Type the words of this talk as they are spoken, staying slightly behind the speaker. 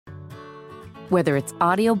Whether it's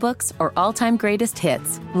audiobooks or all-time greatest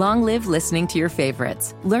hits, long live listening to your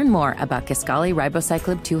favorites. Learn more about Kisqali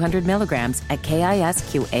Ribociclib 200 milligrams at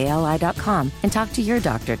KISQALI.com and talk to your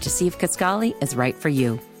doctor to see if Kisqali is right for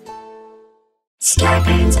you.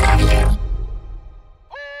 Scarpins Avenue.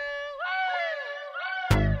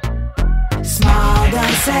 Small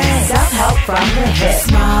doses. Self-help from the hip.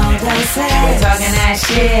 Small doses. We're talking that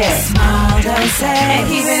shit. Small doses. And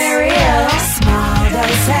keeping it real. Small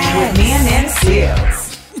doses. With me and Nana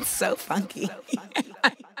Seals. It's so funky.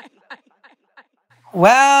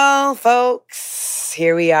 Well, folks,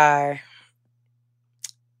 here we are.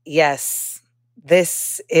 Yes,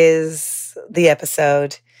 this is the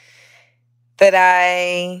episode that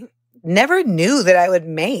I never knew that I would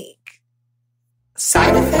make.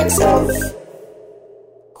 Side effects of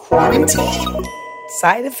quarantine.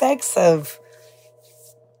 Side effects of,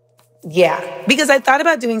 because I thought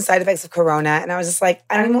about doing side effects of corona and I was just like,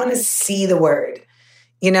 I don't even want to see the word,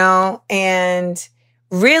 and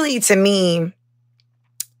really to me,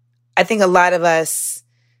 I think a lot of us,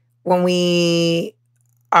 when we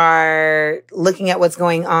are looking at what's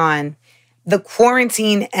going on, the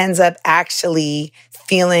quarantine ends up actually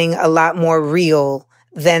feeling a lot more real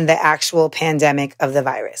than the actual pandemic of the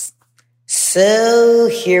virus. So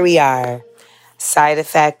here we are, side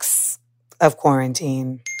effects of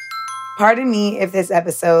quarantine. Pardon me if this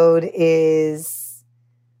episode is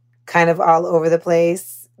kind of all over the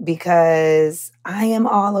place, because I am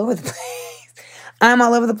all over the place. I'm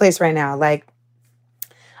all over the place right now.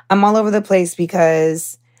 I'm all over the place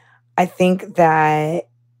because I think that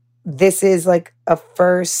this is a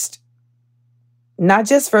first, not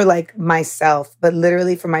just for myself, but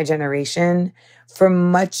literally for my generation, for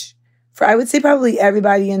I would say probably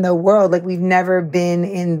everybody in the world. We've never been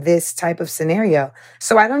in this type of scenario.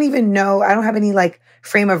 So I don't even know, I don't have any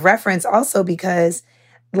frame of reference also, because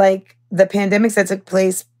the pandemics that took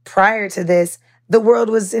place prior to this, the world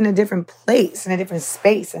was in a different place, in a different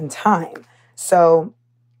space and time. So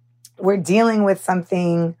we're dealing with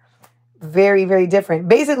something very, very different.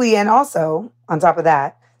 Basically, and also on top of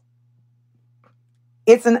that,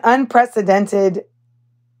 it's an unprecedented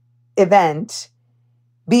event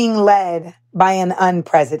being led by an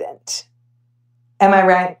unpresident. Am I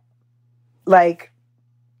right?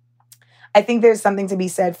 I think there's something to be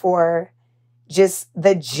said for just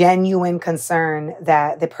the genuine concern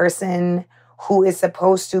that the person who is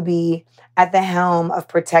supposed to be at the helm of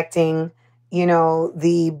protecting,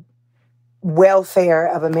 the welfare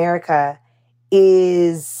of America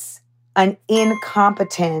is an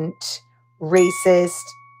incompetent, racist,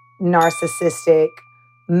 narcissistic,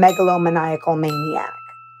 megalomaniacal maniac.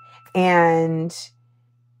 And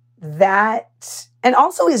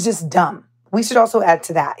also is just dumb. We should also add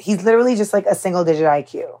to that. He's literally just a single digit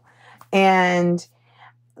IQ. And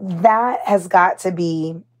that has got to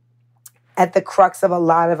be at the crux of a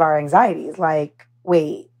lot of our anxieties.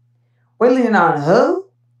 Wait, we're leaning on who?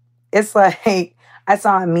 It's I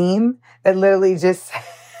saw a meme that literally just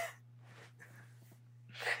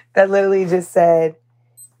said,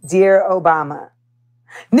 "Dear Obama,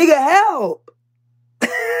 nigga, help."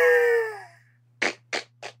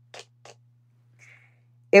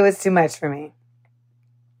 It was too much for me.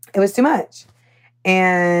 It was too much.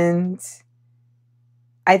 And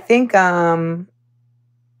I think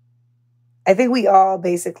we all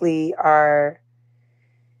basically are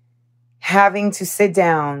having to sit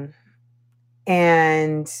down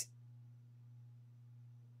and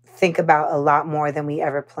think about a lot more than we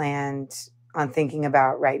ever planned on thinking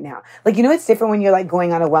about right now. It's different when you're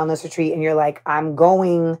going on a wellness retreat and you're I'm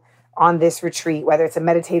going on this retreat, whether it's a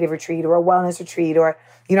meditative retreat or a wellness retreat, or,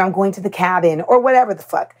 I'm going to the cabin or whatever the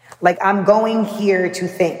fuck. I'm going here to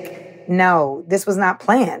think. No, this was not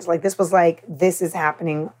planned. This was this is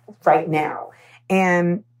happening right now.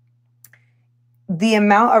 And the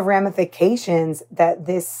amount of ramifications that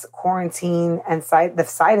this quarantine and the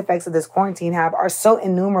side effects of this quarantine have are so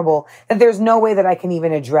innumerable that there's no way that I can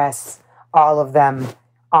even address all of them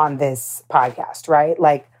on this podcast, right?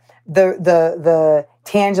 The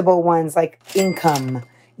tangible ones, income,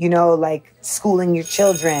 schooling your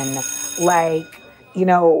children,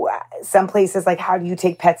 some places how do you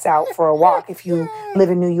take pets out for a walk if you live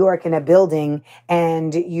in New York in a building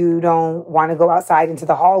and you don't want to go outside into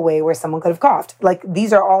the hallway where someone could have coughed.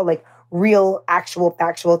 These are all real, actual,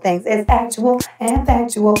 factual things. It's actual and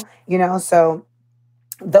factual, so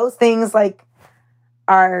those things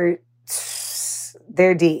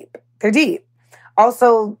they're deep. They're deep.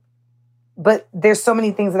 Also, but there's so many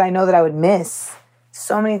things that I know that I would miss.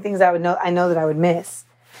 So many things I know that I would miss,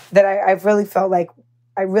 that I've really felt I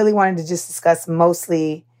really wanted to just discuss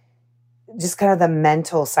mostly just kind of the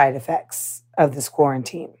mental side effects of this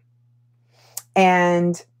quarantine.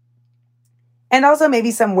 And also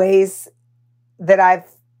maybe some ways that I've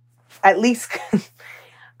at least,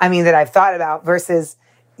 that I've thought about versus,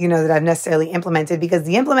 that I've necessarily implemented, because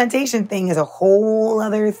the implementation thing is a whole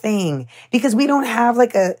other thing, because we don't have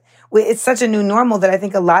it's such a new normal that I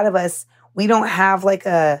think a lot of us, we don't have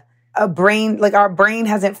a brain, our brain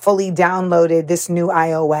hasn't fully downloaded this new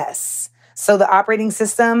iOS. So the operating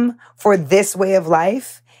system for this way of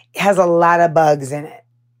life has a lot of bugs in it.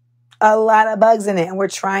 And we're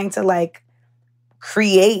trying to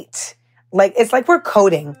create, it's like we're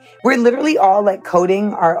coding. We're literally all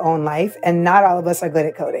coding our own life, and not all of us are good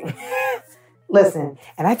at coding. Listen,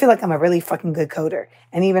 and I feel like I'm a really fucking good coder.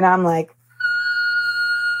 And even I'm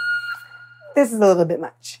this is a little bit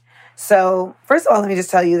much. So first of all, let me just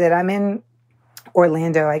tell you that I'm in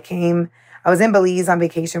Orlando. I was in Belize on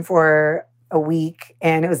vacation for a week,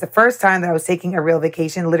 and it was the first time that I was taking a real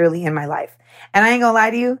vacation literally in my life. And I ain't gonna lie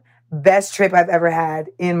to you, best trip I've ever had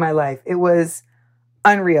in my life. It was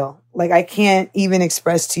unreal. I can't even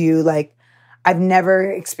express to you, I've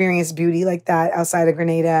never experienced beauty like that outside of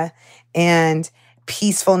Grenada, and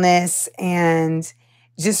peacefulness, and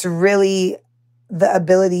just really the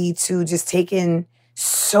ability to just take in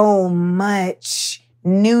so much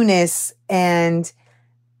newness and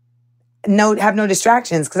have no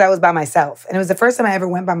distractions, because I was by myself. And it was the first time I ever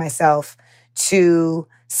went by myself to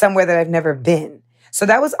somewhere that I've never been. So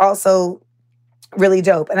that was also really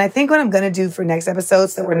dope. And I think what I'm going to do for next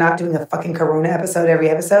episodes, so that we're not doing a fucking Corona episode every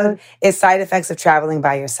episode, is side effects of traveling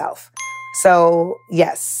by yourself. So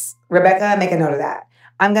yes, Rebecca, make a note of that.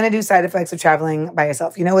 I'm going to do side effects of traveling by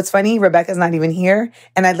yourself. You know what's funny? Rebecca's not even here.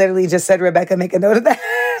 And I literally just said, Rebecca, make a note of that,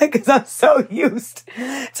 because I'm so used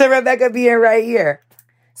to Rebecca being right here.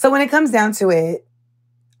 So when it comes down to it,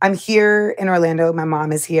 I'm here in Orlando. My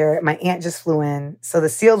mom is here. My aunt just flew in. So the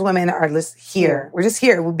Seals women are here. We're just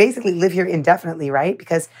here. We basically live here indefinitely, right?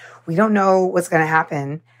 Because we don't know what's going to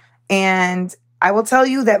happen. And I will tell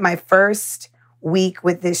you that my first week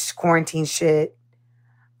with this quarantine shit,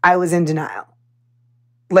 I was in denial.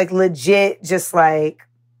 Legit, just in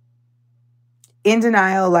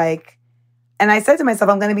denial, and I said to myself,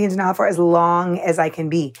 I'm going to be in denial for as long as I can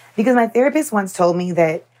be. Because my therapist once told me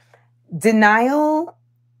that denial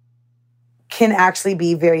can actually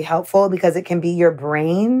be very helpful, because it can be your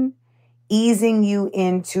brain easing you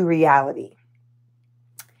into reality.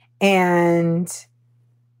 And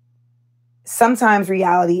sometimes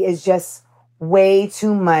reality is just way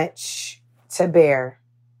too much to bear.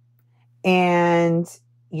 And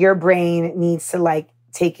your brain needs to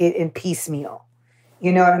take it in piecemeal.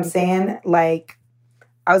 You know what I'm saying? I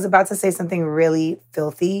was about to say something really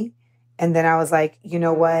filthy, and then I was like, you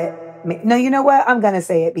know what? No, you know what? I'm going to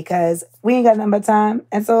say it, because we ain't got nothing but time,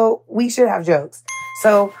 and so we should have jokes.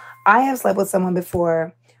 So I have slept with someone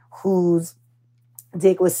before whose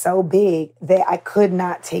dick was so big that I could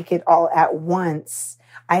not take it all at once.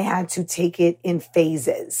 I had to take it in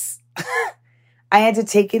phases. I had to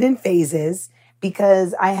take it in phases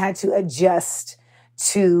because I had to adjust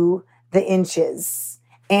to the inches.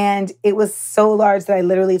 And it was so large that I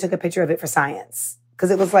literally took a picture of it for science. Because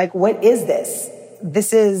it was what is this?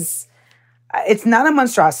 It's not a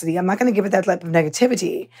monstrosity. I'm not going to give it that type of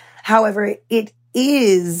negativity. However, it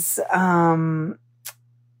is a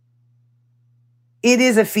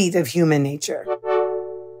feat of human nature.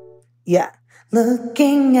 Yeah.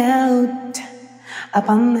 Looking out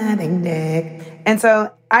upon that big dick. And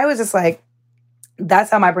so I was just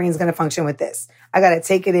that's how my brain's going to function with this. I got to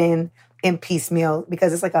take it in piecemeal,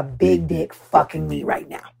 because it's a big dick fucking me right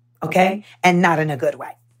now. Okay? And not in a good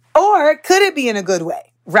way. Or could it be in a good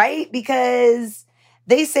way? Right? Because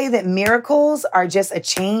they say that miracles are just a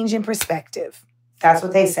change in perspective. That's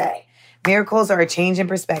what they say. Miracles are a change in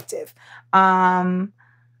perspective.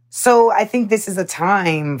 So I think this is a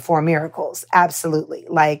time for miracles. Absolutely.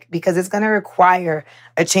 Because it's going to require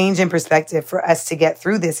a change in perspective for us to get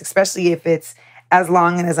through this, especially if it's as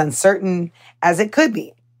long and as uncertain as it could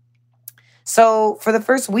be. So for the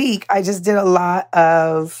first week, I just did a lot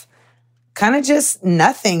of kind of just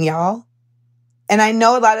nothing, y'all. And I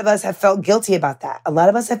know a lot of us have felt guilty about that. A lot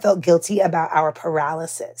of us have felt guilty about our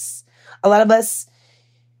paralysis. A lot of us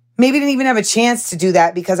maybe didn't even have a chance to do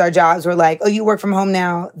that because our jobs were oh, you work from home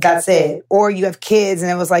now, that's it. Or you have kids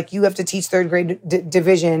and it was you have to teach third grade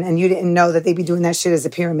division and you didn't know that they'd be doing that shit as a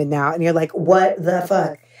pyramid now. And you're what the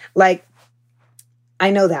fuck? I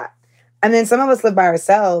know that. And then some of us live by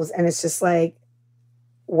ourselves and it's just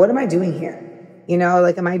what am I doing here?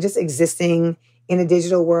 Am I just existing in a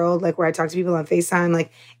digital world, where I talk to people on FaceTime?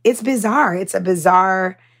 It's bizarre. It's a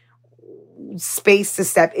bizarre space to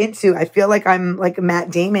step into. I feel like I'm like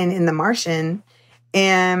Matt Damon in The Martian.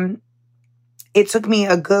 And it took me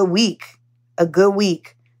a good week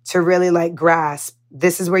to really like grasp,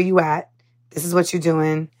 this is where you at. This is what you're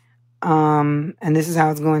doing. And this is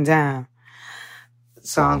how it's going down.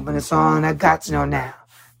 Song, but a song I got to know now.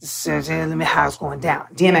 Tell me how it's going down.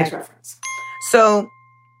 DMX reference. So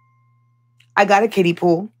I got a kiddie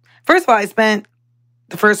pool. First of all, I spent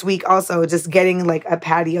the first week also just getting like a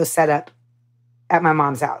patio set up at my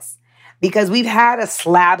mom's house because we've had a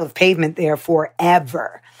slab of pavement there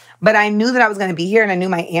forever. But I knew that I was going to be here and I knew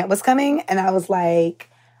my aunt was coming. And I was like,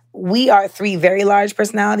 we are 3 very large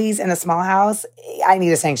personalities in a small house. I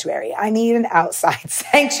need a sanctuary. I need an outside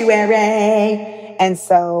sanctuary. And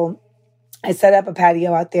so I set up a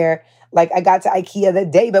patio out there. Like I got to IKEA the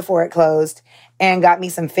day before it closed and got me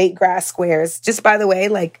some fake grass squares. Just by the way,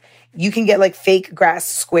 like you can get like fake grass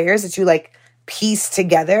squares that you like piece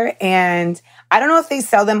together. And I don't know if they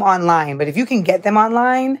sell them online, but if you can get them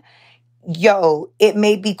online, it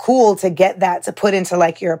may be cool to get that to put into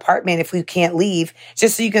like your apartment if you can't leave,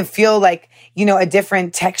 just so you can feel like, a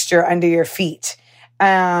different texture under your feet.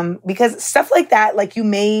 Because stuff like that, like you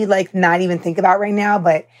may like not even think about right now,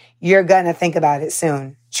 but you're gonna think about it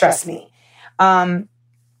soon. Trust me.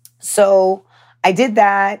 So I did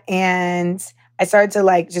that and I started to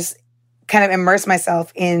like just kind of immerse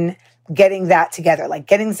myself in getting that together, like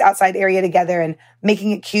getting this outside area together and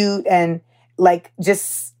making it cute. And like,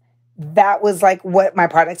 just, that was like what my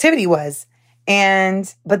productivity was.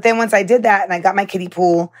 But then once I did that and I got my kiddie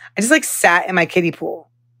pool, I just like sat in my kiddie pool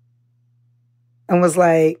and was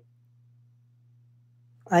like,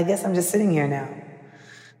 I guess I'm just sitting here now.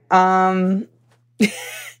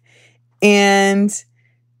 And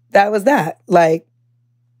that was that. Like,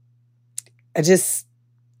 I just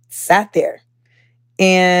sat there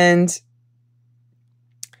and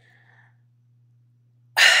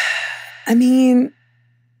I mean,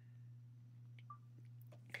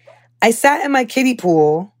 I sat in my kiddie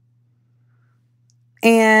pool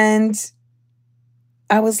and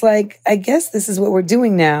I was like, I guess this is what we're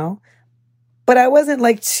doing now. But I wasn't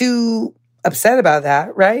like too upset about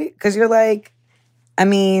that, right? Because you're like, I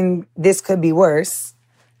mean, this could be worse.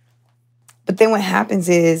 But then what happens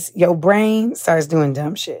is your brain starts doing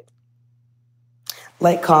dumb shit.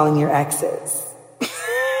 Like calling your exes.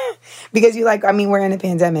 Because you're like, I mean, we're in a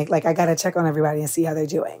pandemic. Like, I got to check on everybody and see how they're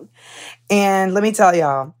doing. And let me tell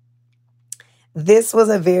y'all, this was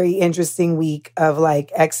a very interesting week of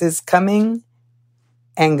like exes coming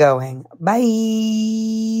and going.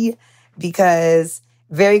 Bye. Because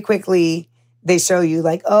very quickly they show you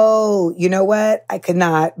like, oh, you know what? I could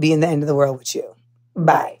not be in the end of the world with you.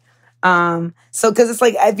 Bye. So cause it's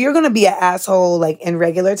like, if you're going to be an asshole, like in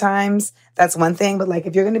regular times, that's one thing. But like,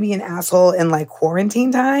 if you're going to be an asshole in like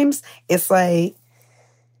quarantine times, it's like,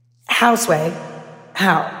 how, Sway?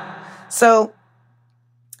 How? So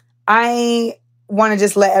I want to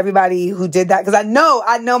just let everybody who did that, because I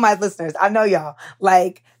know my listeners, I know y'all,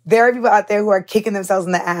 like there are people out there who are kicking themselves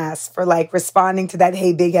in the ass for like responding to that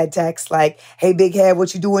Hey Big Head text, like, hey Big Head,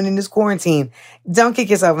 what you doing in this quarantine? Don't kick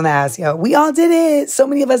yourself in the ass, yo. We all did it. So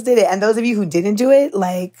many of us did it. And those of you who didn't do it,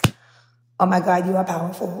 like, oh my God, you are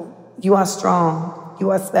powerful. You are strong. You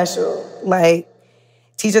are special. Like,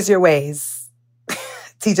 teach us your ways.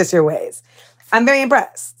 Teach us your ways. I'm very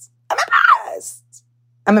impressed.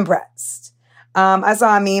 I'm impressed. I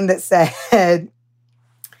saw a meme that said,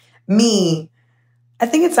 I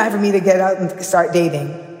think it's time for me to get out and start dating.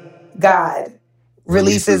 God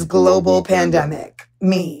releases global pandemic.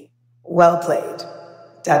 Me, well played. ...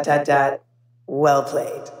 Well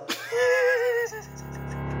played.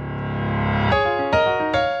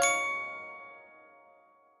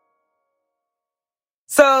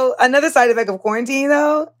 So another side effect of quarantine,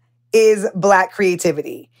 though, is Black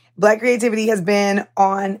creativity. Black creativity has been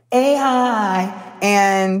on a high.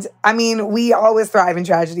 And I mean, we always thrive in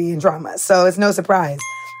tragedy and drama, so it's no surprise.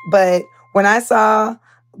 But when I saw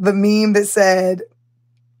the meme that said,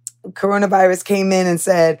 coronavirus came in and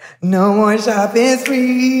said, no more shopping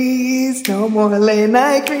sprees, no more late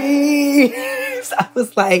night creeps, I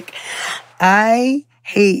was like, I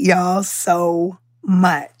hate y'all so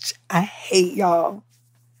much. I hate y'all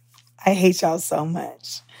so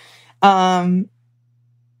much.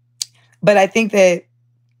 But I think that,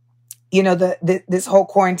 this whole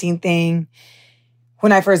quarantine thing,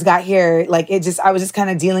 when I first got here, like I was just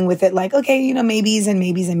kind of dealing with it like, okay, maybes and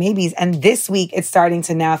maybes and maybes. And this week it's starting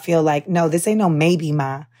to now feel like, no, this ain't no maybe,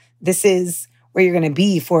 ma. This is where you're going to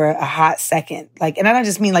be for a hot second. Like, and I don't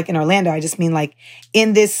just mean like in Orlando. I just mean like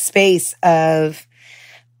in this space of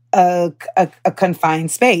a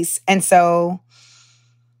confined space. And so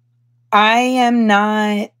I am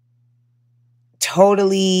not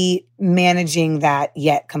totally managing that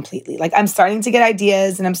yet completely. Like, I'm starting to get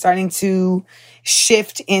ideas and I'm starting to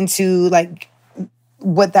shift into like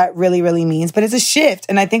what that really, really means. But it's a shift.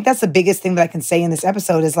 And I think that's the biggest thing that I can say in this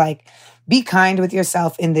episode is like, be kind with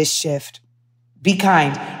yourself in this shift. Be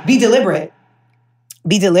kind. Be deliberate.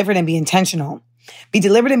 Be deliberate and be intentional. Be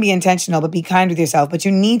deliberate and be intentional, but be kind with yourself. But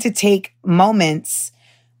you need to take moments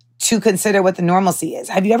to consider what the normalcy is.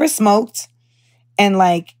 Have you ever smoked and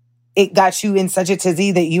like it got you in such a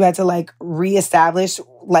tizzy that you had to like reestablish,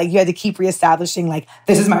 like you had to keep reestablishing like,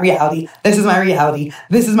 this is my reality, this is my reality,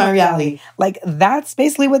 this is my reality. Like that's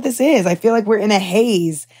basically what this is. I feel like we're in a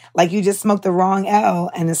haze. Like you just smoked the wrong L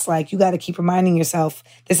and it's like you got to keep reminding yourself,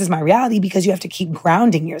 this is my reality because you have to keep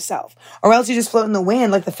grounding yourself or else you just float in the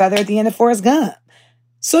wind like the feather at the end of Forrest Gump.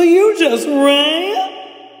 So you just ran.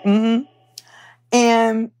 Mm-hmm.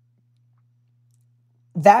 And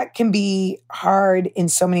that can be hard in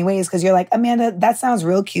so many ways because you're like, Amanda, that sounds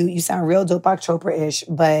real cute. You sound real Deepak Chopra-ish,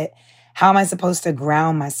 but how am I supposed to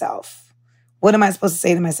ground myself? What am I supposed to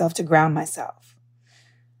say to myself to ground myself?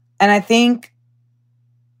 And I think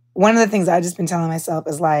one of the things I've just been telling myself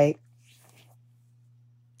is like,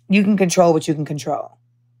 you can control what you can control.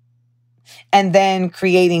 And then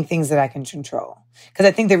creating things that I can control. Because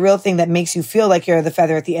I think the real thing that makes you feel like you're the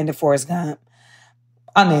feather at the end of Forrest Gump,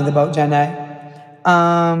 I'll name the boat, Jenna,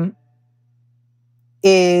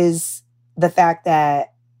 is the fact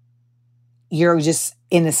that you're just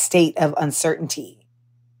in a state of uncertainty.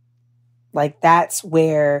 Like that's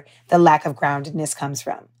where the lack of groundedness comes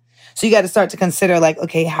from. So you got to start to consider like,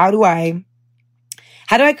 okay, how do I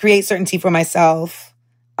create certainty for myself?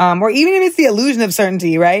 Or even if it's the illusion of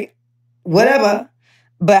certainty, right? Whatever.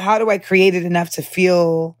 But how do I create it enough to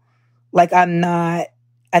feel like I'm not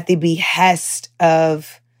at the behest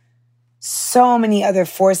of so many other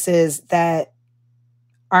forces that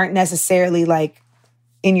aren't necessarily like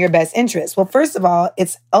in your best interest? Well, first of all,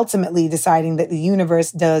 it's ultimately deciding that the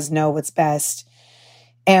universe does know what's best.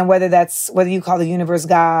 And whether you call the universe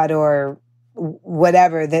God or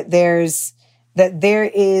whatever, that there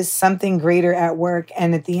is something greater at work.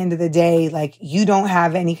 And at the end of the day, like you don't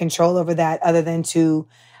have any control over that other than to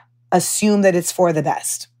assume that it's for the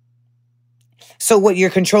best. So what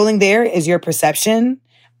you're controlling there is your perception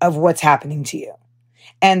of what's happening to you.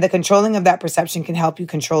 And the controlling of that perception can help you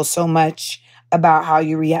control so much about how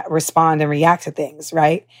you respond and react to things,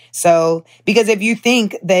 right? So, because if you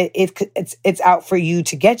think that it's out for you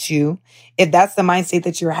to get you, if that's the mind state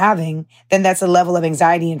that you're having, then that's a level of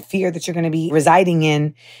anxiety and fear that you're going to be residing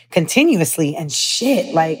in continuously. And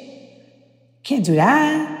shit, like, you can't do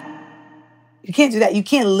that. You can't do that. You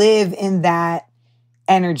can't live in that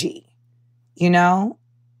energy, you know?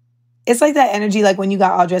 It's like that energy, like when you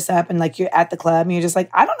got all dressed up and like you're at the club and you're just like,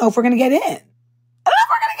 I don't know if we're going to get in. I don't know if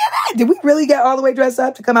we're going to get in. Did we really get all the way dressed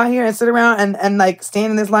up to come out here and sit around and like stand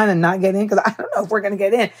in this line and not get in? Because I don't know if we're going to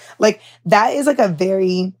get in. Like that is like a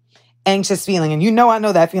very anxious feeling. And you know I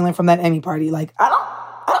know that feeling from that Emmy party. Like, I don't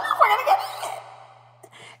know if we're going to get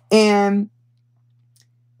in. And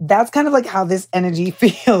that's kind of like how this energy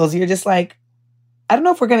feels. You're just like, I don't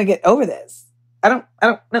know if we're going to get over this. I don't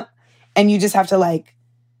know. And you just have to like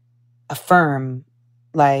affirm,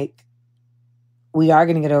 like, we are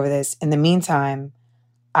going to get over this. In the meantime,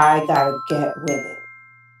 I got to get with it.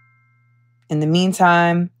 In the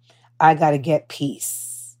meantime, I got to get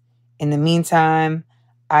peace. In the meantime,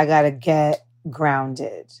 I got to get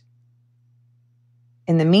grounded.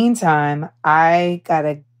 In the meantime, I got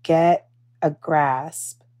to get a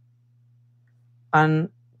grasp on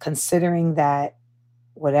considering that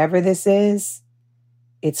whatever this is,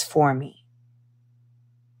 it's for me.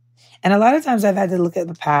 And a lot of times I've had to look at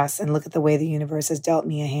the past and look at the way the universe has dealt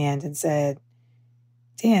me a hand and said,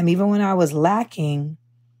 damn, even when I was lacking,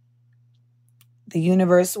 the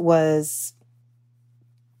universe was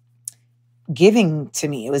giving to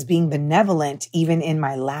me. It was being benevolent even in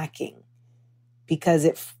my lacking because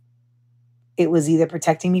it was either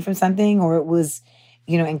protecting me from something or it was,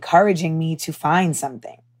 encouraging me to find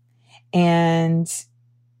something. And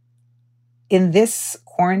in this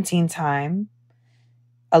quarantine time,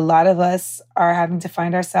 a lot of us are having to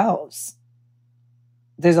find ourselves.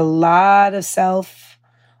 There's a lot of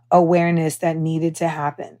self-awareness that needed to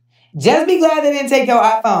happen. Just be glad they didn't take your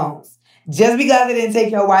iPhones. Just be glad they didn't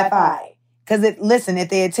take your Wi-Fi. Because if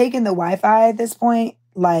they had taken the Wi-Fi at this point,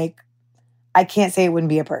 like, I can't say it wouldn't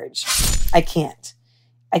be a purge. I can't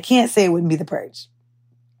say it wouldn't be the purge.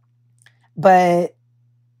 But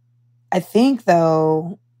I think,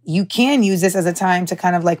 though, you can use this as a time to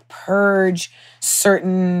kind of like purge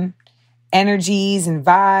certain energies and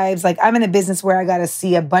vibes. Like I'm in a business where I got to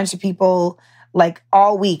see a bunch of people like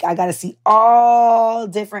all week. I got to see all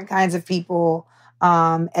different kinds of people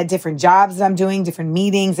at different jobs that I'm doing, different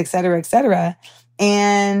meetings, et cetera, et cetera.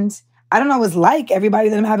 And I don't know what it's like everybody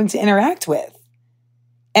that I'm having to interact with.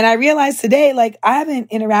 And I realized today, like I haven't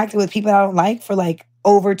interacted with people I don't like for like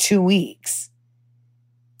over 2 weeks.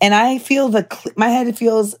 And I feel my head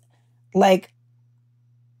feels like,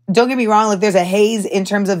 don't get me wrong, like there's a haze in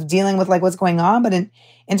terms of dealing with like what's going on, but in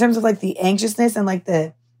terms of like the anxiousness and like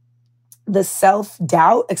the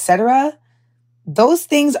self-doubt, et cetera, those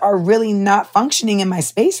things are really not functioning in my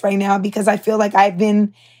space right now because I feel like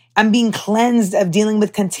I'm being cleansed of dealing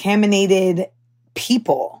with contaminated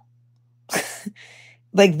people.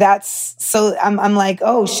 Like that's, so I'm like,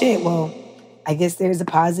 oh shit, well, I guess there's a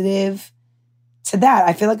positive to that.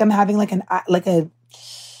 I feel like I'm having like an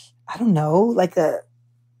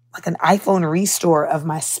iPhone restore of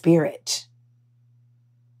my spirit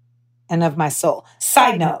and of my soul.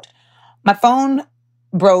 Side note, my phone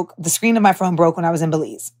broke, the screen of my phone broke when I was in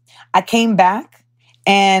Belize. I came back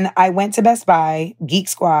and I went to Best Buy, Geek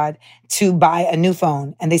Squad, to buy a new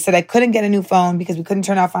phone. And they said I couldn't get a new phone because we couldn't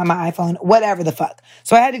turn off on my iPhone, whatever the fuck.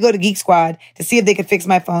 So I had to go to Geek Squad to see if they could fix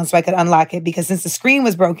my phone so I could unlock it because since the screen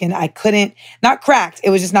was broken, I couldn't, not cracked, it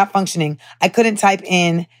was just not functioning. I couldn't type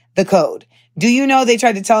in the code. Do you know they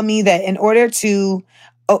tried to tell me that in order to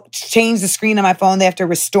change the screen on my phone, they have to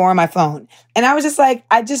restore my phone. And I was just like,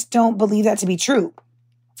 I just don't believe that to be true.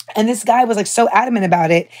 And this guy was like so adamant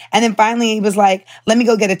about it. And then finally he was like, let me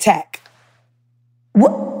go get a tech.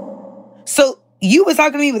 What? So you was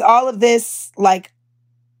talking to me with all of this like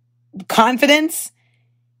confidence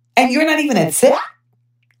and you're not even a tech?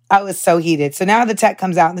 I was so heated. So now the tech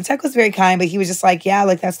comes out and the tech was very kind, but he was just like, yeah,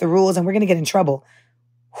 like that's the rules and we're going to get in trouble.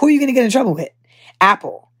 Who are you going to get in trouble with?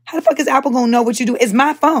 Apple. How the fuck is Apple going to know what you do? It's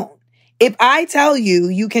my phone. If I tell you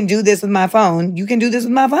you can do this with my phone, you can do this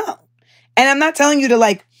with my phone. And I'm not telling you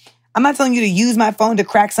to use my phone to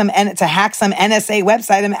hack some NSA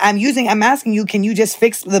website. I'm asking you, can you just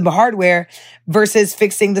fix the hardware versus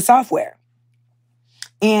fixing the software?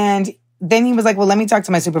 And then he was like, well, let me talk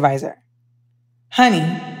to my supervisor.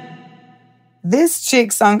 Honey, this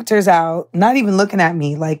chick saunters out, not even looking at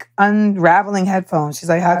me, like unraveling headphones. She's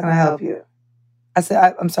like, how can I help you? I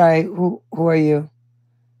said, I'm sorry, who are you?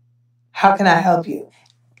 How can I help you?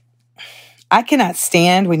 I cannot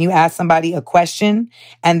stand when you ask somebody a question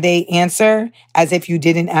and they answer as if you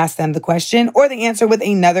didn't ask them the question, or they answer with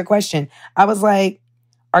another question. I was like,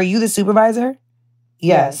 are you the supervisor?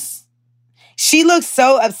 Yes. She looks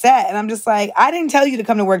so upset. And I'm just like, I didn't tell you to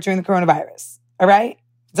come to work during the coronavirus. All right?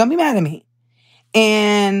 Don't be mad at me.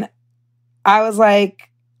 And I was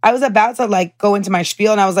about to like go into my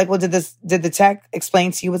spiel and I was like, well, did the tech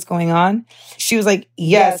explain to you what's going on? She was like,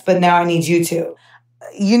 yes, but now I need you to.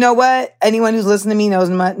 You know what? Anyone who's listened to me knows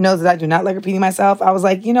that I do not like repeating myself. I was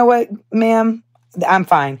like, you know what, ma'am? I'm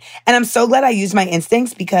fine. And I'm so glad I used my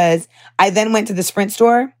instincts because I then went to the Sprint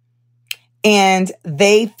store and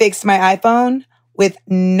they fixed my iPhone with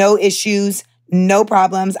no issues, no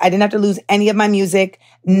problems. I didn't have to lose any of my music,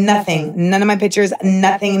 nothing, none of my pictures,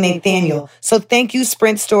 nothing, Nathaniel. So thank you,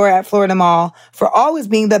 Sprint store at Florida Mall, for always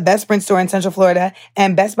being the best Sprint store in Central Florida.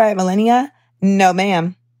 And Best Buy at Millenia? No,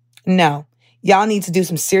 ma'am. No. Y'all need to do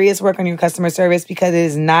some serious work on your customer service because it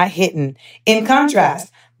is not hitting. In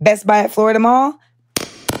contrast, Best Buy at Florida Mall,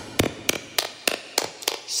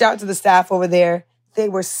 shout out to the staff over there. They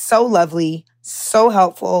were so lovely, so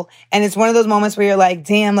helpful. And it's one of those moments where you're like,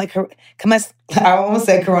 damn, like, I almost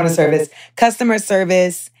said Corona service. Customer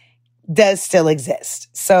service does still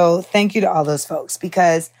exist. So thank you to all those folks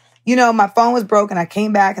because, you know, my phone was broken. I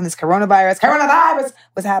came back and this coronavirus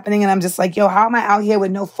was happening. And I'm just like, yo, how am I out here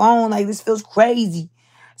with no phone? Like, this feels crazy.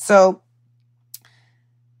 So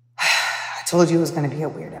I told you it was going to be a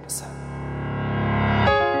weird episode.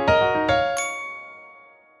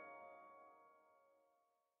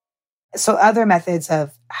 So other methods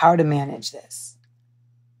of how to manage this.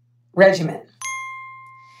 Regimen.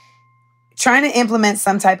 Trying to implement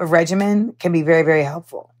some type of regimen can be very, very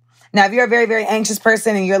helpful. Now, if you're a very, very anxious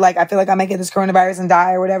person and you're like, I feel like I might get this coronavirus and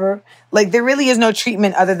die or whatever, like there really is no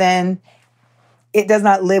treatment other than it does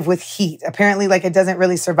not live with heat. Apparently, like it doesn't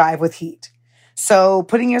really survive with heat. So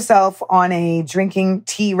putting yourself on a drinking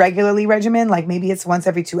tea regularly regimen, like maybe it's once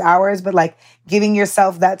every 2 hours, but like giving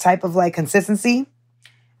yourself that type of like consistency,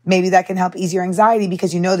 maybe that can help ease your anxiety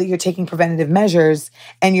because you know that you're taking preventative measures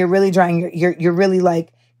and you're really you're really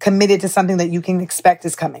like committed to something that you can expect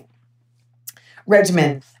is coming.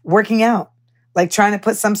 Regimen, working out, like trying to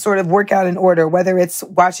put some sort of workout in order, whether it's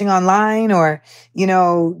watching online or, you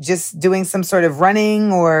know, just doing some sort of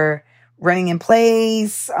running or running in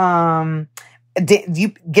place. You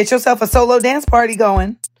get yourself a solo dance party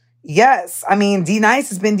going. Yes. I mean, D-Nice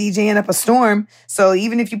has been DJing up a storm. So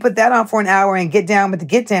even if you put that on for an hour and get down with the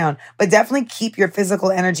get down, but definitely keep your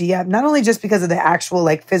physical energy up, not only just because of the actual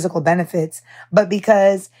like physical benefits, but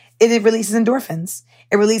because it releases endorphins.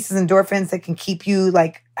 It releases endorphins that can keep you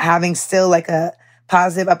like having still like a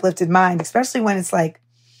positive, uplifted mind, especially when it's like,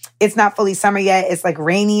 it's not fully summer yet. It's like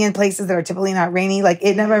rainy in places that are typically not rainy. Like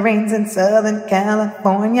it never rains in Southern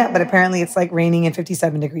California, but apparently it's like raining in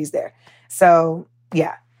 57 degrees there. So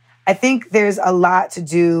yeah, I think there's a lot to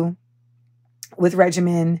do with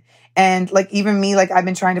regimen. And like even me, like I've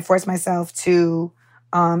been trying to force myself to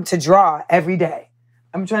draw every day.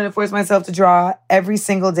 I'm trying to force myself to draw every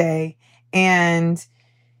single day. And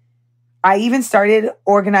I even started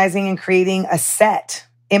organizing and creating a set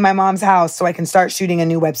in my mom's house so I can start shooting a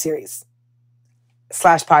new web series /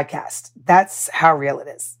 podcast. That's how real it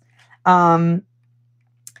is.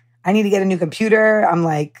 I need to get a new computer. I'm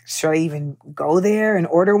like, should I even go there and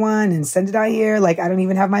order one and send it out here? Like, I don't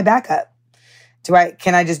even have my backup.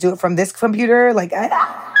 Can I just do it from this computer? Like,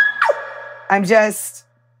 I'm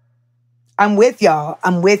with y'all.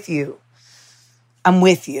 I'm with you. I'm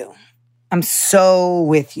with you. I'm so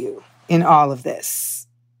with you in all of this.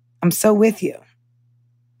 I'm so with you.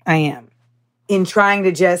 I am. In trying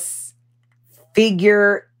to just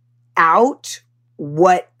figure out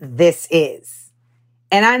what this is.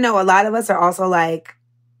 And I know a lot of us are also like,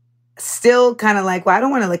 still kind of like, well, I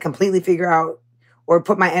don't want to like completely figure out or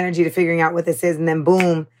put my energy to figuring out what this is. And then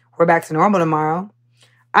boom, we're back to normal tomorrow.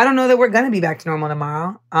 I don't know that we're going to be back to normal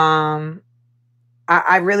tomorrow.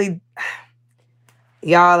 I really,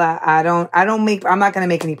 y'all, I'm not going to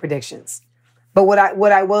make any predictions. But what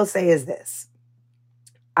I will say is this.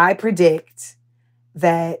 I predict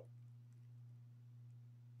that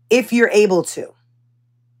if you're able to,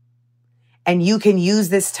 and you can use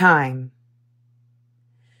this time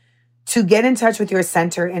to get in touch with your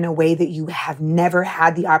center in a way that you have never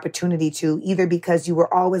had the opportunity to, either because you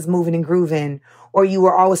were always moving and grooving, or you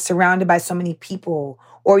were always surrounded by so many people,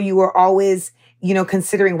 or you were always,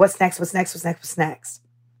 considering what's next.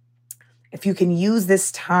 If you can use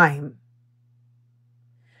this time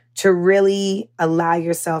to really allow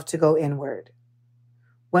yourself to go inward,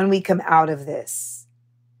 when we come out of this,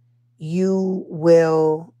 you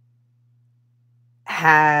will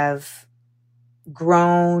have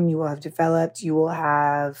grown, you will have developed, you will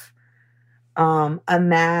have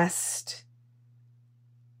amassed,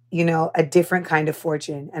 a different kind of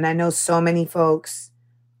fortune. And I know so many folks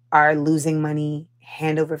are losing money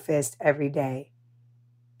hand over fist every day.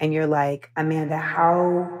 And you're like, Amanda,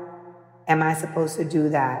 how am I supposed to do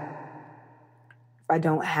that if I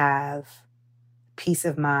don't have peace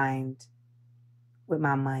of mind with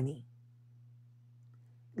my money?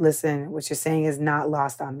 Listen, what you're saying is not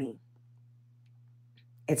lost on me.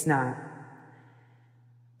 It's not.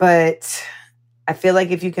 But I feel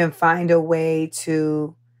like if you can find a way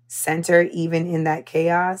to center even in that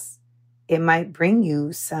chaos, it might bring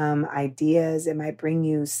you some ideas. It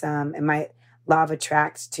might law of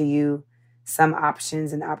attract to you some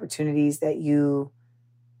options and opportunities that you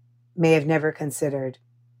may have never considered.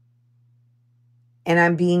 And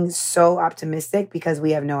I'm being so optimistic because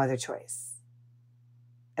we have no other choice.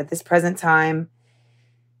 At this present time,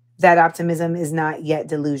 that optimism is not yet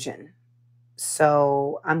delusion.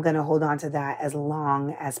 So I'm going to hold on to that as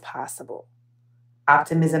long as possible.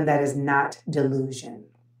 Optimism that is not delusion.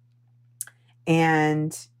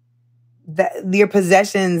 And that your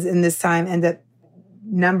possessions in this time end up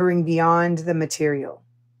numbering beyond the material.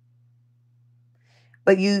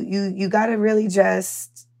 But you got to really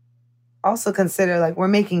just also consider, like, we're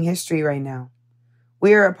making history right now.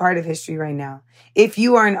 We are a part of history right now. If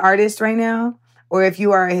you are an artist right now, or if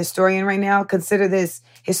you are a historian right now, consider this.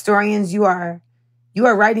 Historians, you are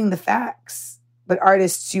writing the facts. But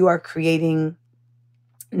artists, you are creating.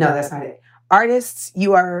 No, that's not it. Artists,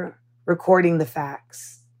 you are recording the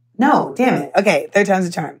facts. No, damn it. Okay, third time's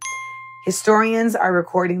the charm. Historians are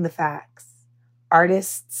recording the facts.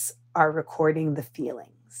 Artists are recording the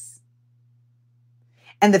feelings.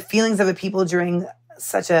 And the feelings of the people during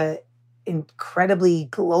such a incredibly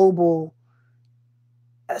global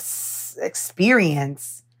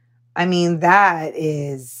experience. I mean, that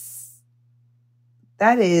is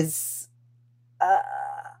it's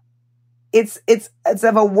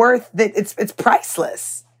of a worth that it's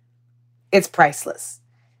priceless. It's priceless.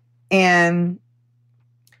 And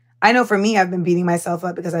I know for me, I've been beating myself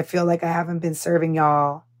up because I feel like I haven't been serving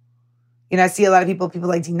y'all. I see a lot of people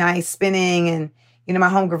like D-Nice spinning, and, my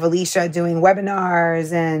homegirl Felicia doing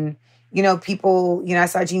webinars, and, people, I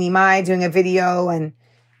saw Jeannie Mai doing a video, and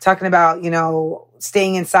talking about,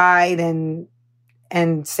 staying inside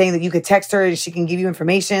and saying that you could text her and she can give you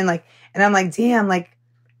information. Like, and I'm like, damn, like,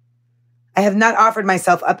 I have not offered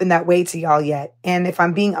myself up in that way to y'all yet. And if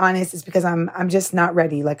I'm being honest, it's because I'm just not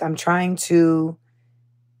ready. Like, I'm trying to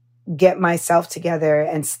get myself together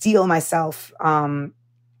and steel myself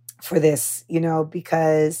for this,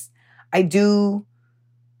 because I do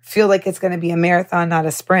feel like it's going to be a marathon, not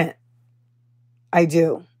a sprint. I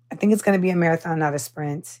do. I think it's going to be a marathon, not a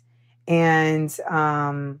sprint. And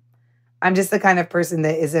I'm just the kind of person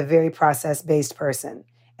that is a very process-based person.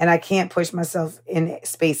 And I can't push myself in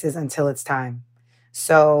spaces until it's time.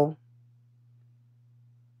 So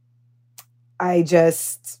I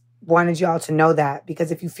just wanted y'all to know that,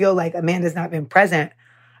 because if you feel like Amanda's not been present,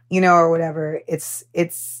 or whatever,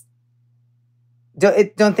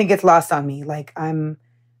 don't think it's lost on me. Like, I'm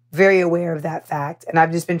very aware of that fact. And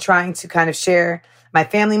I've just been trying to kind of share my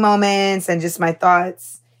family moments and just my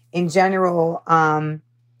thoughts in general,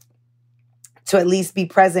 to at least be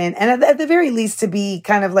present. And at the very least, to be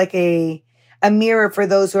kind of like a mirror for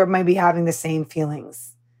those who are maybe having the same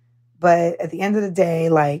feelings. But at the end of the day,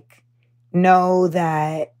 like, know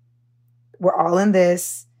that we're all in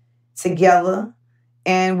this together.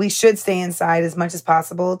 And we should stay inside as much as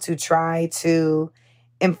possible to try to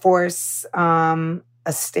enforce a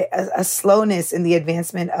slowness in the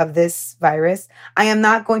advancement of this virus. I am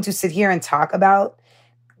not going to sit here and talk about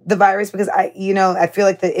the virus because I feel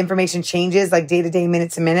like the information changes like day to day,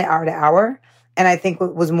 minute to minute, hour to hour. And I think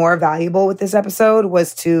what was more valuable with this episode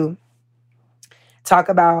was to talk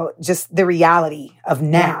about just the reality of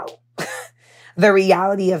now, the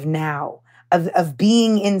reality of now, of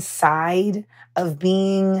being inside, of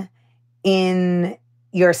being in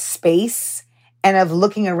your space, and of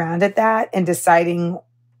looking around at that and deciding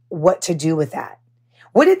what to do with that.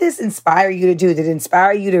 What did this inspire you to do? Did it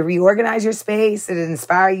inspire you to reorganize your space? Did it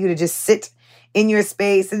inspire you to just sit in your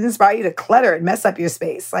space? Did it inspire you to clutter and mess up your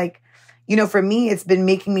space? Like, for me, it's been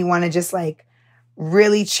making me want to just like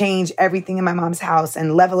really change everything in my mom's house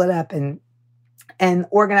and level it up and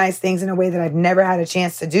organize things in a way that I've never had a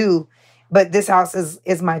chance to do. But this house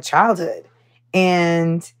is my childhood.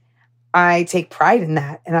 And I take pride in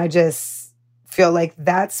that. And I just feel like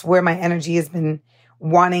that's where my energy has been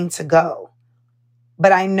wanting to go.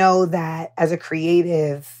 But I know that as a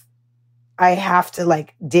creative, I have to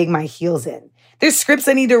like dig my heels in. There's scripts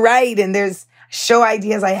I need to write and there's show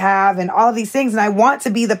ideas I have and all of these things. And I want to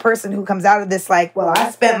be the person who comes out of this like, well,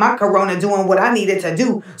 I spent my Corona doing what I needed to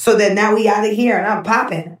do. So that now we out of here and I'm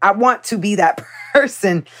popping. I want to be that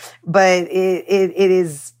person. But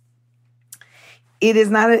it's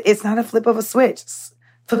not a flip of a switch.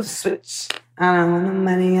 Flip of a switch. I don't want no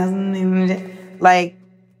money. Like,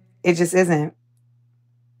 it just isn't.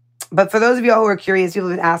 But for those of y'all who are curious, people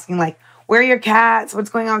have been asking, like, where are your cats?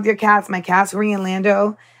 What's going on with your cats? My cats are in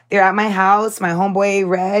Lando. They're at my house. My homeboy,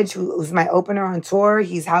 Reg, who's my opener on tour,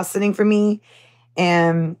 he's house sitting for me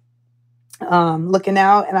and looking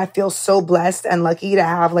out. And I feel so blessed and lucky to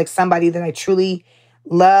have, like, somebody that I truly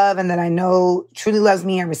love and that I know truly loves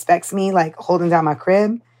me and respects me, like, holding down my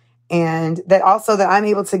crib. And that also that I'm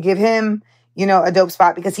able to give him, a dope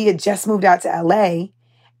spot because he had just moved out to LA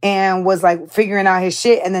and was like figuring out his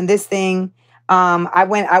shit. And then this thing, he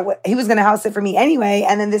was going to house sit for me anyway.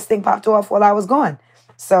 And then this thing popped off while I was gone.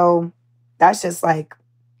 So that's just like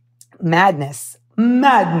madness. But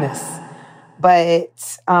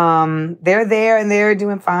they're there and they're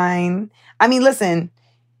doing fine. I mean, listen,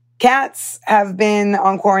 cats have been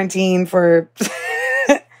on quarantine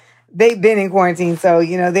they've been in quarantine. So,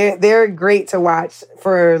 they're great to watch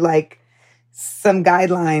for like some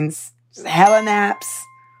guidelines. Just hella naps.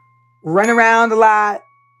 Run around a lot,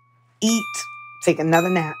 eat, take another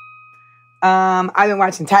nap. I've been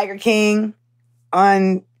watching Tiger King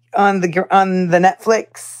on the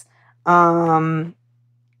Netflix.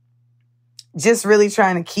 Just really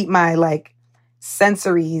trying to keep my like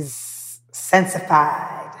sensories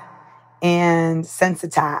sensified and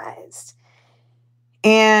sensitized,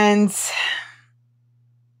 and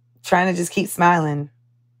trying to just keep smiling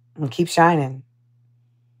and keep shining,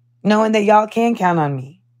 knowing that y'all can count on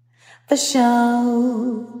me. For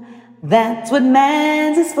sure, that's what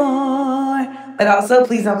Mans is for. But also,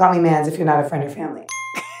 please don't call me Mans if you're not a friend or family.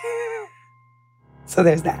 So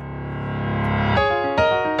there's that.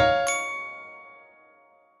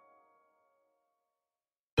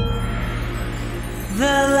 The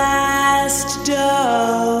last dose.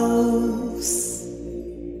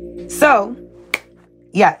 So,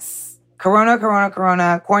 yes, Corona,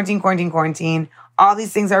 quarantine. All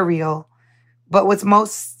these things are real. But what's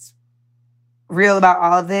most real about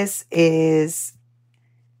all of this is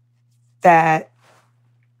that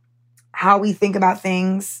how we think about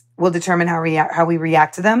things will determine how we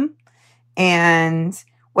react to them. And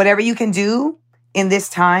whatever you can do in this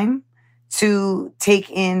time to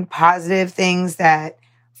take in positive things that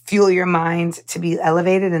fuel your mind to be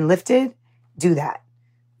elevated and lifted, do that.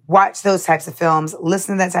 Watch those types of films,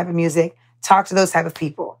 listen to that type of music, talk to those type of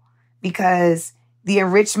people. Because the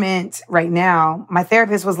enrichment right now, my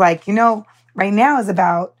therapist was like, right now is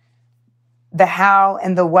about the how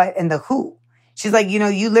and the what and the who. She's like,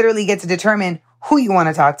 you literally get to determine who you want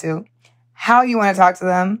to talk to, how you want to talk to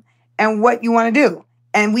them, and what you want to do.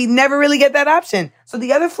 And we never really get that option. So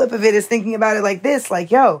the other flip of it is thinking about it like this, like,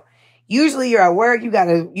 usually you're at work, you got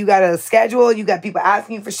a schedule, you got people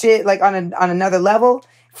asking you for shit, like on another level.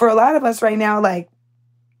 For a lot of us right now, like,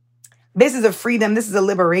 this is a freedom, this is a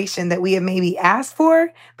liberation that we have maybe asked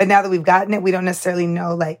for, but now that we've gotten it, we don't necessarily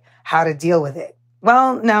know like how to deal with it.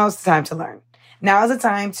 Well, now is the time to learn. Now is the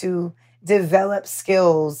time to develop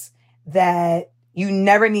skills that you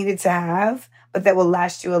never needed to have, but that will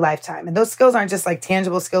last you a lifetime. And those skills aren't just like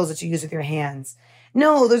tangible skills that you use with your hands.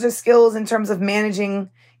 No, those are skills in terms of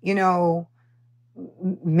managing, being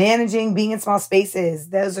in small spaces.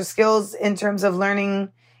 Those are skills in terms of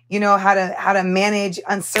learning, how to manage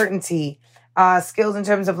uncertainty, skills in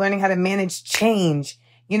terms of learning how to manage change.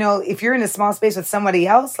 If you're in a small space with somebody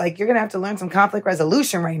else, like you're going to have to learn some conflict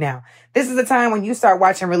resolution right now. This is the time when you start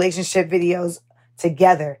watching relationship videos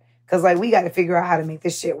together. Cause like we got to figure out how to make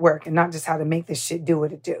this shit work and not just how to make this shit do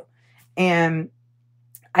what it do. And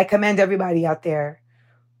I commend everybody out there.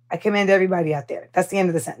 That's the end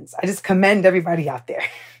of the sentence. I just commend everybody out there.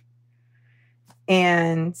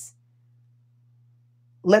 And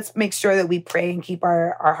let's make sure that we pray and keep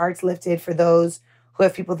our hearts lifted for those who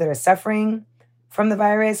have people that are suffering from the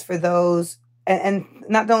virus, for those, and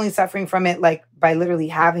not only suffering from it, like by literally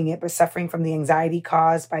having it, but suffering from the anxiety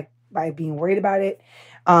caused by being worried about it,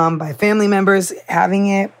 by family members having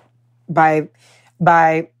it, by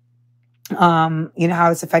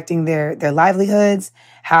how it's affecting their livelihoods,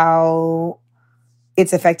 how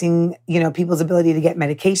it's affecting, people's ability to get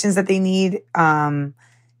medications that they need, how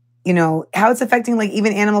it's affecting like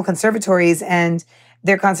even animal conservatories and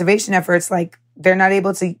their conservation efforts. Like they're not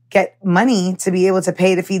able to get money to be able to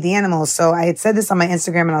pay to feed the animals. So I had said this on my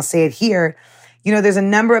Instagram and I'll say it here. There's a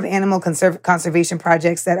number of animal conservation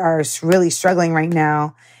projects that are really struggling right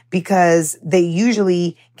now because they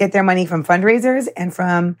usually get their money from fundraisers and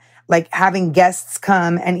from like having guests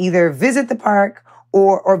come and either visit the park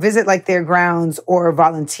or visit like their grounds or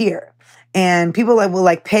volunteer. And people will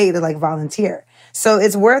like pay to like volunteer. So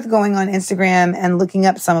it's worth going on Instagram and looking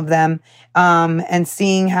up some of them, and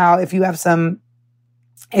seeing how if you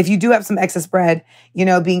do have some excess bread,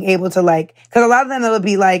 being able to like, cause a lot of them it'll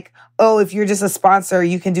be like, oh, if you're just a sponsor,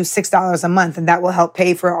 you can do $6 a month and that will help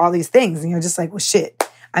pay for all these things. And you're just like, well, shit.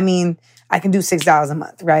 I mean, I can do $6 a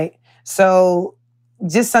month, right? So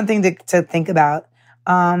just something to think about.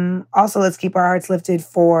 Also, let's keep our hearts lifted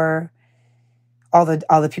for all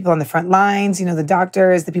the people on the front lines, the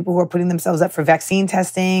doctors, the people who are putting themselves up for vaccine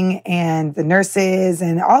testing, and the nurses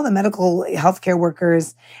and all the medical healthcare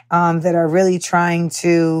workers that are really trying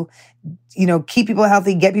to, keep people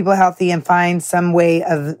healthy, get people healthy, and find some way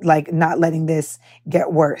of like not letting this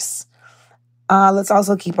get worse. Let's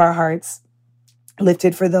also keep our hearts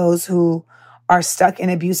lifted for those who are stuck in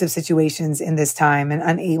abusive situations in this time and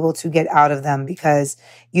unable to get out of them because,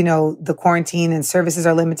 the quarantine and services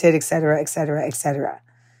are limited, et cetera, et cetera, et cetera.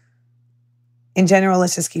 In general,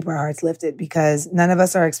 let's just keep our hearts lifted because none of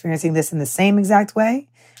us are experiencing this in the same exact way.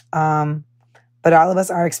 But all of us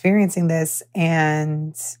are experiencing this.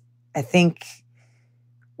 And I think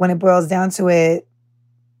when it boils down to it,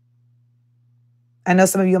 I know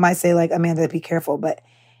some of you might say like, Amanda, be careful, but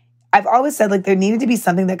I've always said like there needed to be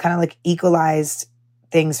something that kind of like equalized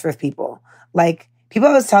things for people. Like people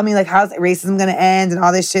always tell me like, how's racism going to end and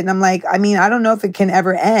all this shit? And I'm like, I don't know if it can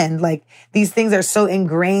ever end. Like these things are so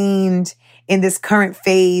ingrained in this current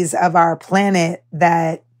phase of our planet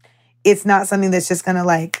that it's not something that's just going to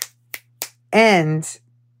like end.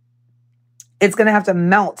 It's going to have to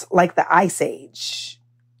melt like the Ice Age.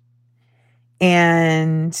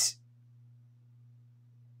 And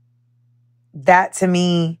that to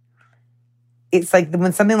me, it's like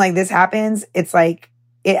when something like this happens, it's like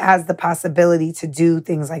it has the possibility to do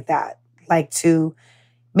things like that. Like to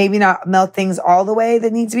maybe not melt things all the way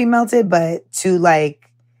that need to be melted, but to like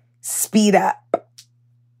speed up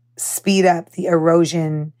the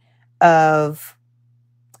erosion of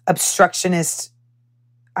obstructionist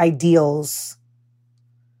ideals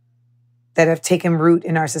that have taken root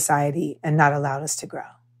in our society and not allowed us to grow.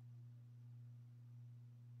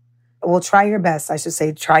 Well, try your best. I should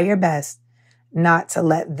say, try your best not to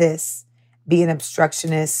let this be an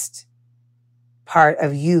obstructionist part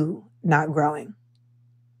of you not growing.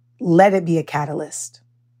 Let it be a catalyst.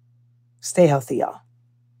 Stay healthy, y'all.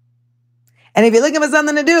 And if you're looking for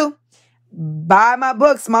something to do, buy my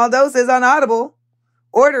book, Small Doses, on Audible.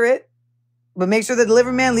 Order it, but make sure the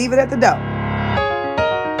delivery man leave it at the door.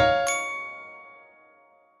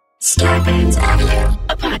 Starburns Audio,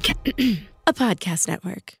 a podcast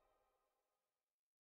network.